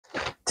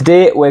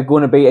Today we're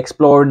going to be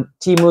exploring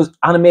Temu's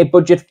anime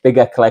budget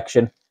figure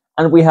collection,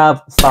 and we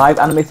have 5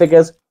 anime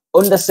figures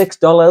under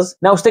 $6.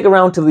 Now stick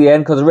around till the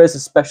end because there is a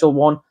special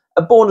one,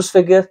 a bonus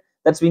figure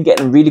that's been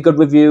getting really good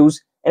reviews,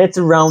 and it's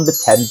around the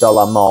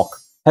 $10 mark.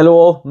 Hello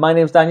all, my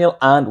name's Daniel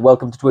and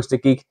welcome to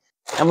Twisted Geek.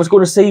 And we're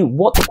going to see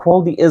what the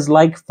quality is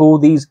like for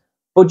these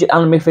budget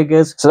anime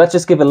figures. So let's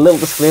just give a little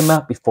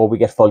disclaimer before we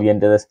get fully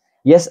into this.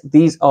 Yes,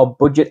 these are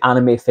budget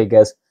anime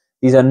figures.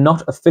 These are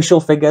not official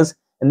figures,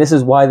 and this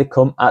is why they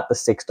come at the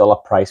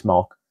 $6 price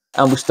mark.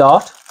 And we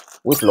start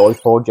with Lloyd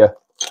Forger.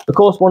 Of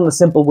course, one of the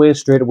simple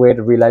ways straight away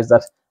to realise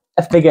that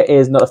a figure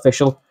is not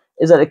official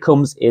is that it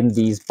comes in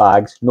these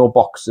bags, no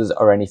boxes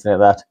or anything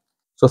like that.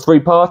 So 3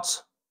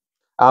 parts.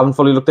 I haven't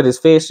fully looked at his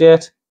face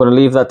yet. I'm going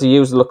to leave that to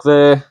use. Look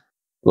there.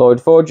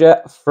 Lloyd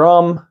Forger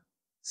from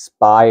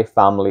Spy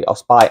Family, or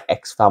Spy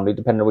X Family,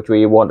 depending on which way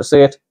you want to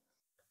say it.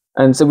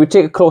 And so we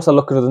take a closer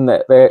look at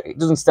it there. It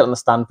doesn't sit on the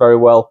stand very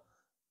well.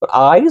 But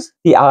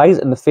the eyes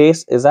and the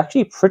face is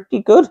actually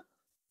pretty good.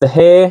 The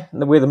hair and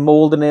the way the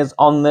moulding is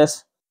on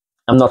this,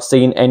 I'm not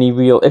seeing any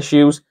real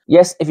issues.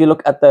 Yes, if you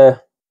look at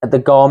the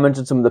garments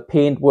and some of the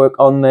paint work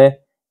on there,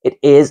 it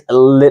is a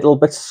little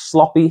bit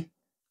sloppy.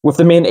 With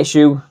the main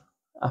issue,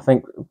 I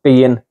think,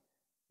 being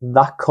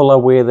that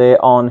colourway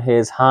there on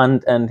his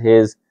hand and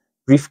his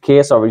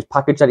briefcase or his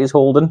package that he's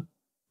holding.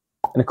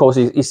 And of course,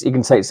 you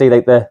can see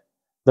like the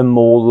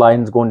mould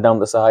lines going down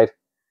the side.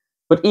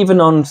 But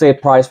even on, say,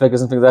 prize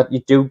figures and things like that,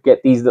 you do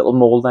get these little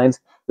mould lines.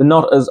 They're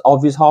not as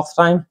obvious half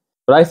the time.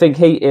 But I think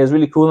he is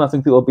really cool, and I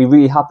think people will be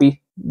really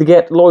happy to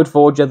get Lloyd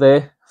Forger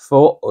there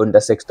for under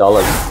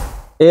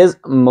 $6. Here's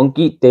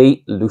Monkey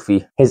D.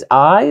 Luffy. His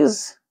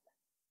eyes,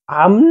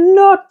 I'm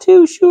not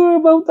too sure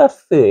about that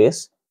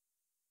face.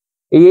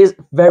 He is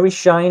very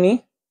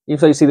shiny. You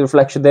can see the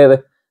reflection there.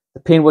 The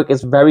paintwork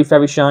is very,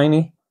 very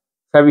shiny.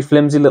 Very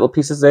flimsy little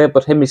pieces there,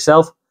 but him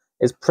himself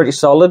is pretty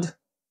solid.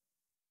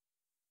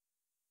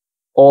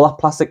 All that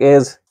plastic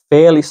is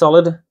fairly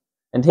solid,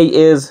 and he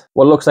is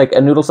what looks like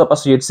a noodle stopper,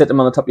 so you'd sit him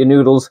on the top of your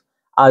noodles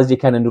as your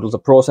kind of noodles are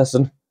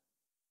processing,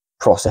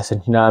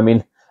 you know what I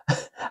mean?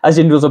 As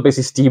your noodles are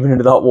basically steaming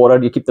into the hot water,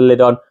 you keep the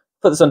lid on,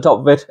 put this on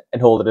top of it,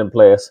 and hold it in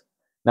place.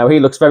 Now he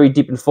looks very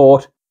deep in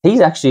thought. He's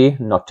actually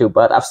not too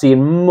bad. I've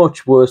seen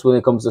much worse when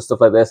it comes to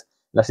stuff like this,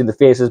 and I've seen the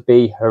faces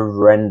be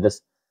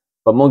horrendous.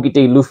 But Monkey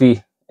D.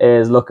 Luffy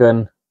is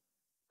looking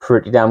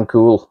pretty damn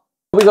cool.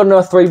 We got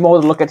another 3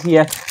 more to look at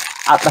here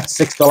at that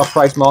 $6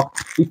 price mark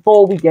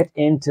before we get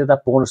into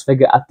that bonus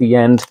figure at the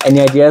end. Any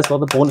ideas what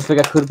the bonus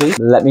figure could be?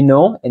 Let me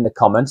know in the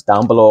comments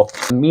down below.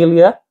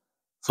 Amelia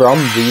from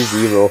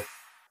ReZero.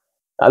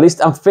 At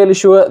least I'm fairly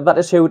sure that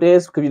is who it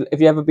is, because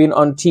if you've ever been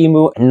on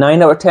Temu,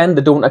 9 out of 10,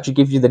 they don't actually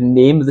give you the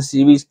name of the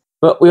series.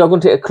 But we are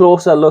going to take a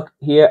closer look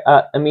here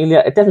at Amelia.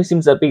 It definitely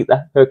seems to be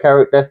that her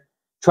character.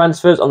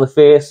 Transfers on the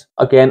face,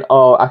 again,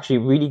 are actually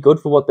really good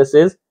for what this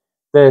is.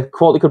 The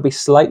quality could be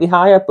slightly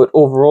higher, but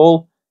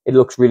overall, it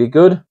looks really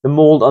good. The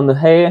mould on the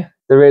hair,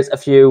 there is a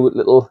few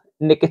little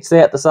nickets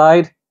there at the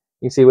side.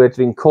 You can see where it's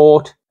been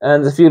caught.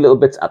 And there's a few little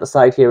bits at the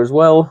side here as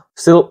well.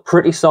 Still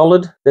pretty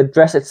solid. The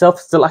dress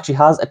itself still actually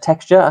has a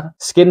texture.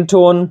 Skin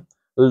tone,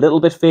 a little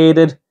bit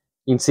faded.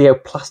 You can see how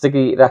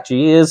plasticky it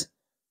actually is.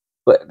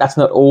 But that's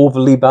not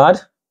overly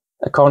bad.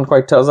 I can't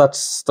quite tell if that's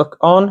stuck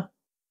on.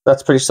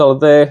 That's pretty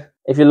solid there.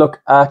 If you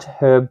look at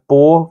her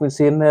bow, you can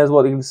see in there as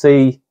well, you can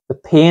see the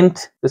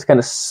paint is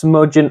kind of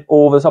smudging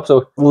over the top,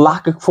 so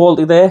lack of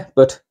quality there,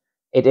 but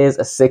it is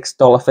a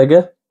 $6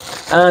 figure.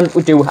 And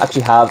we do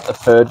actually have a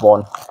 3rd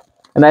one.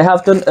 And I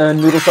have done a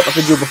noodle stopper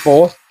video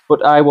before,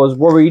 but I was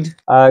worried.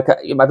 I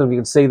don't know if you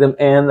can see them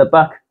in the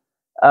back.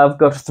 I've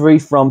got 3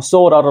 from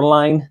Sword Art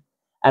Online,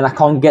 and I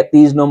can't get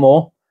these no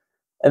more.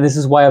 And this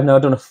is why I've now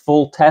done a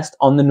full test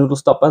on the noodle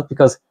stoppers,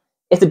 because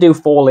if they do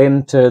fall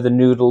into the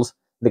noodles,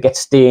 they get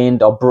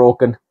stained or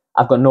broken,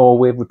 I've got no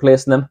way of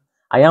replacing them.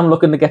 I am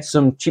looking to get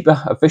some cheaper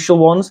official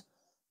ones,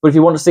 but if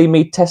you want to see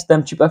me test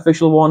them cheaper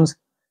official ones,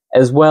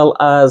 as well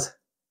as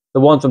the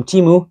ones from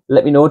Temu,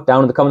 let me know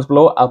down in the comments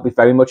below. I'll be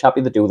very much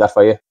happy to do that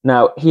for you.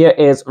 Now, here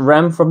is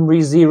Rem from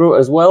ReZero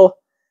as well,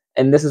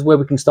 and this is where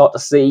we can start to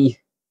see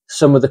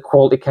some of the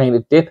quality kind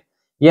of dip.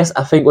 Yes,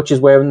 I think what she's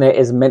wearing there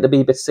is meant to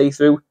be a bit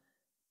see-through,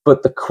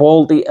 but the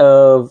quality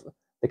of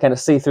the kind of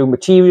see-through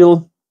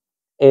material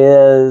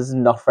is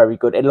not very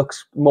good. It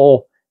looks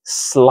more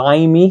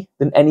slimy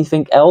than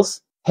anything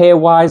else.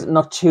 Hair-wise,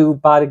 not too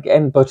bad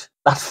again, but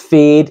that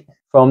fade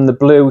from the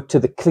blue to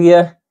the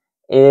clear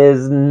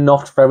is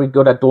not very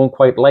good. I don't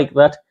quite like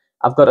that.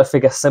 I've got a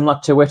figure similar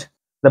to it.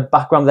 The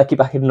background, they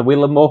keep hidden away a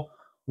little more,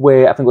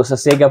 where I think it was a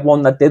Sega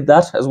one that did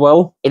that as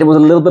well. It was a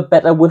little bit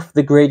better with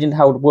the gradient,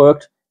 how it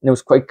worked, and it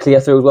was quite clear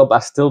through as well, but I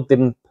still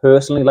didn't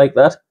personally like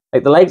that.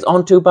 Like, the legs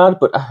aren't too bad,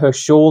 but her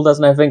shoulders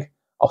and everything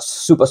are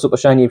super, super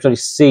shiny. You can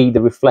actually see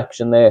the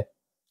reflection there.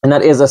 And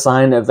that is a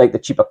sign of like the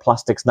cheaper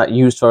plastics not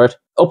used for it.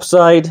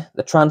 Upside,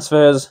 the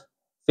transfers,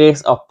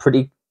 face are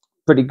pretty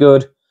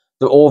good.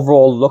 The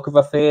overall look of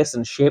her face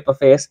and shape of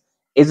face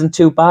isn't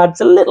too bad.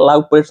 It's a little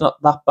out, but it's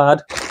not that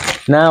bad.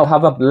 Now,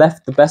 have I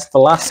left the best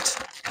for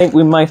last? I think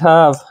we might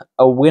have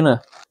a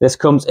winner. This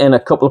comes in a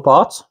couple of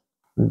parts.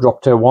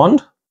 Drop to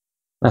wand.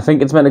 I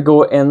think it's meant to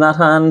go in that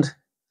hand.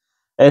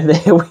 And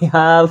there we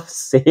have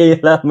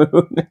Sailor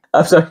Moon.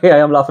 I'm sorry, I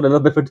am laughing a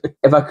little bit, but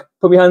if I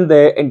put my hand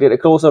there and get a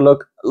closer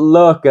look,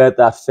 look at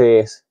that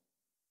face.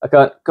 I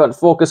can't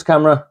focus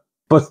camera,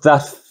 but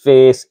that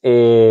face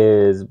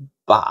is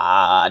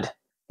bad.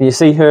 Can you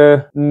see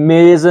her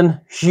amazing,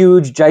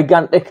 huge,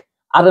 gigantic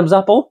Adam's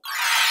apple?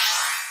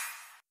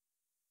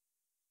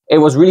 It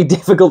was really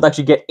difficult to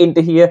actually get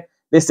into here.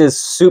 This is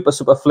super,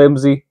 super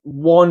flimsy.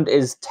 Wand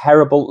is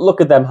terrible.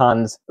 Look at them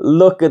hands.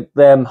 Look at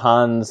them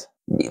hands.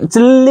 It's a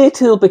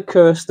little bit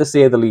cursed, to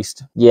say the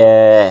least.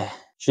 Yeah,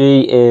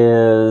 she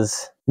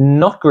is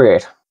not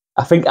great.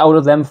 I think out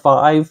of them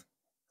 5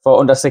 for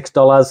under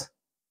 $6,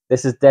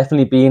 this has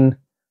definitely been,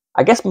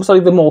 I guess, most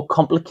likely the more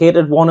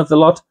complicated one of the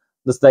lot.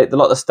 There's the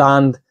lot of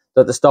stand,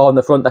 the star on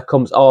the front that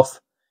comes off.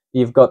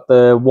 You've got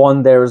the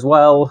wand there as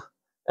well,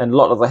 and a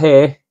lot of the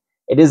hair.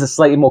 It is a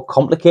slightly more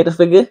complicated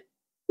figure,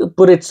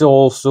 but it's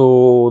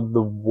also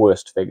the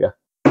worst figure.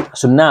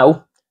 So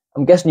now,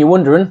 I'm guessing you're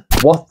wondering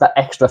what that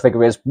extra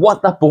figure is,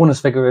 what that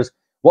bonus figure is,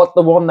 what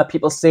the one that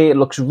people say it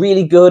looks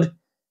really good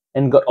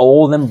and got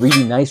all them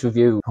really nice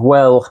reviews.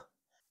 Well,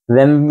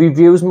 them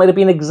reviews might have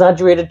been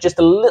exaggerated just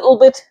a little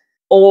bit,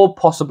 or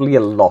possibly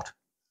a lot.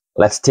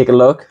 Let's take a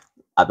look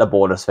at the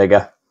bonus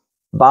figure.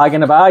 Bag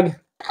in a bag.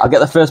 I'll get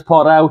the first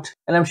part out,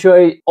 and I'm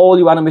sure all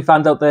you anime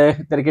fans out there,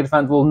 dedicated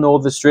fans, will know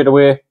this straight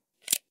away.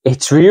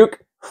 It's Ryuk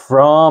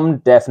from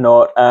Death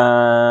Note,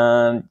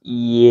 and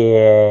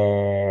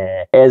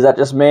yeah. Is that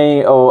just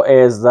me, or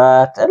is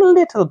that a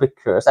little bit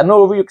cursed? I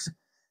know Ryuk's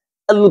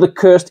a little bit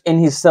cursed in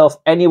himself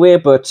anyway,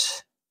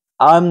 but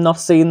I'm not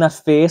seeing that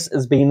face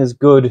as being as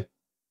good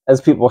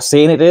as people are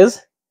saying it is.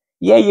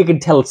 Yeah, you can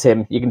tell it's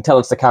him. You can tell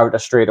it's the character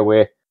straight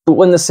away. But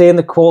when they're saying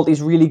the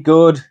quality's really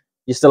good,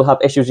 you still have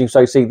issues you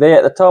can see there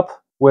at the top,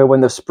 where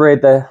when they've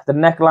sprayed the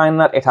neckline,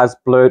 that it has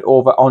blurred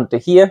over onto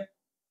here.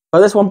 For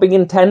this one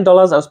being $10, I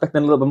was expecting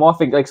a little bit more. I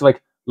think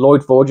like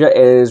Lloyd Forger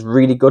is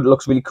really good,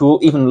 looks really cool.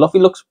 Even Luffy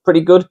looks pretty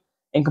good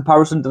in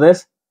comparison to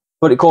this.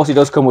 But of course he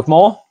does come with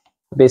more.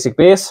 Basic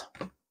base.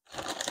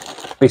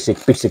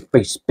 Basic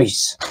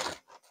base.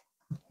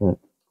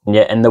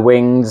 Yeah, and the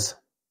wings,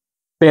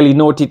 barely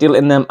no detail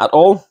in them at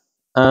all.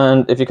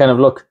 And if you kind of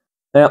look,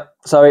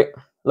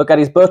 look at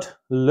his butt.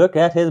 Look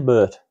at his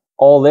butt.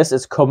 All this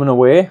is coming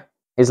away.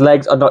 His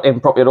legs are not in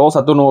properly at all,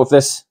 so I don't know if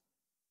this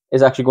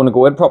is actually going to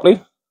go in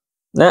properly.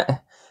 Nah,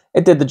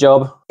 it did the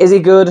job. Is he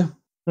good?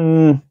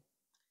 That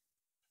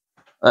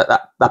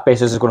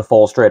base is just going to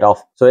fall straight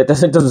off. So it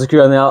doesn't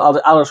secure anything.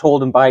 I'll just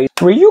hold him by.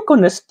 Were you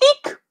going to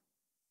stick?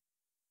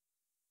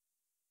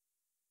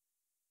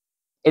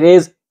 It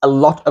is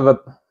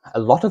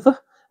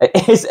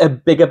it is a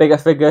bigger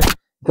figure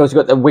because you've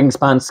got the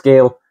wingspan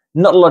scale.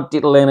 Not a lot of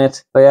detail in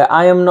it. But yeah,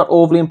 I am not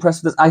overly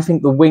impressed with this. I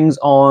think the wings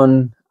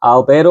on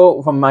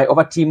Albedo from my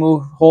other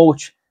Temu haul,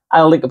 which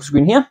I'll link up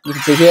screen here. You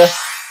can see here.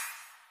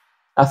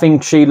 I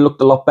think she looked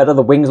a lot better.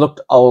 The wings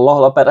looked a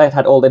lot better. It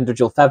had all the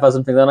individual feathers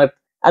and things on it.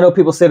 I know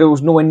people said it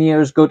was nowhere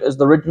near as good as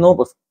the original,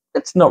 but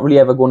it's not really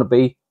ever going to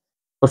be.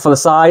 But for the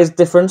size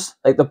difference,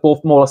 like they're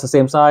both more or less the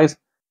same size,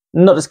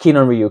 not as keen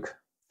on Ryuk.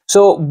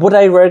 So would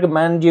I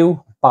recommend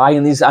you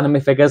buying these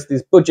anime figures,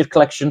 these budget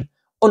collection,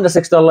 under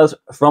 $6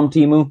 from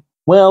Temu?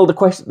 Well,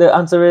 the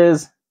answer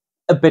is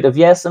a bit of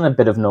yes and a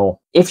bit of no.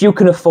 If you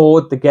can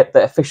afford to get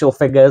the official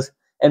figures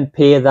and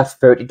pay that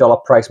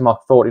 $30 price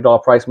mark,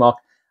 $40 price mark,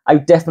 I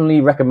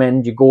definitely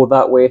recommend you go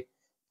that way.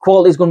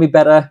 Quality is going to be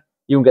better.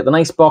 You can get the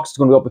nice box. It's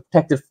going to be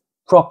protected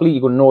properly.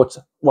 You're going to know it's,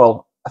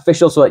 well,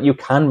 official so that you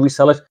can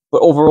resell it.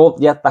 But overall,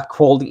 yeah, that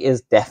quality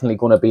is definitely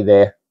going to be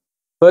there.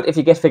 But if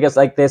you get figures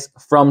like this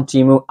from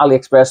Temu,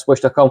 AliExpress,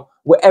 Wish.com,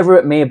 wherever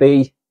it may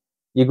be,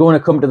 you're going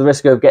to come to the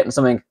risk of getting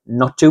something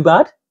not too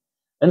bad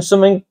and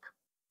something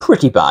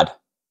pretty bad.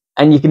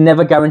 And you can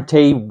never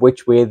guarantee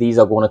which way these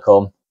are going to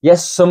come.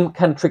 Yes, some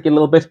can trick you a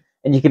little bit,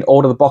 and you can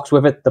order the box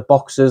with it. The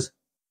boxes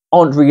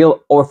aren't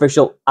real or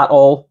official at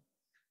all,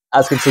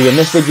 as you can see in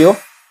this video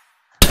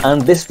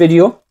and this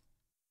video.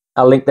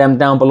 I'll link them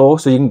down below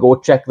so you can go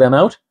check them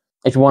out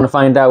if you want to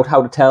find out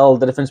how to tell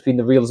the difference between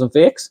the reals and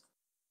fakes.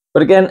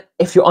 But again,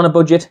 if you're on a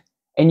budget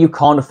and you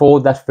can't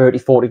afford that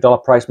 $30,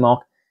 $40 price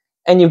mark,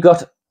 and you've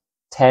got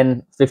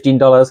 $10,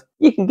 $15,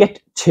 you can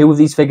get 2 of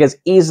these figures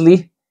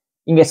easily.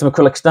 You can get some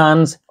acrylic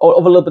stands or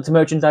other little bits of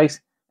merchandise,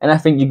 and I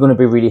think you're going to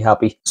be really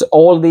happy. So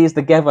all of these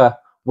together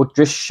were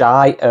just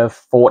shy of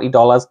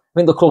 $40. I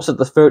think they're closer to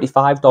the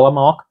 $35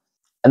 mark,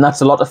 and that's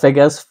a lot of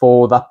figures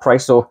for that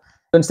price. So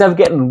instead of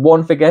getting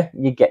 1 figure,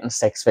 you're getting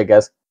 6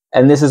 figures.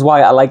 And this is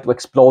why I like to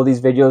explore these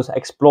videos,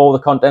 explore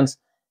the contents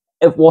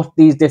of what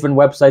these different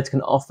websites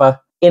can offer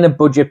in a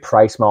budget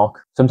price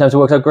mark. Sometimes it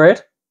works out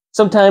great.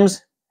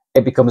 Sometimes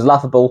it becomes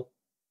laughable,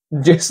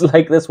 just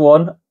like this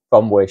one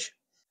from Wish.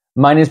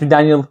 My name's been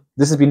Daniel.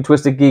 This has been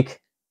Twisted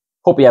Geek.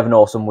 Hope you have an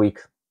awesome week.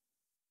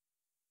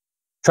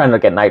 Try not to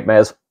get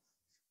nightmares.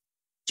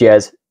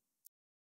 Cheers.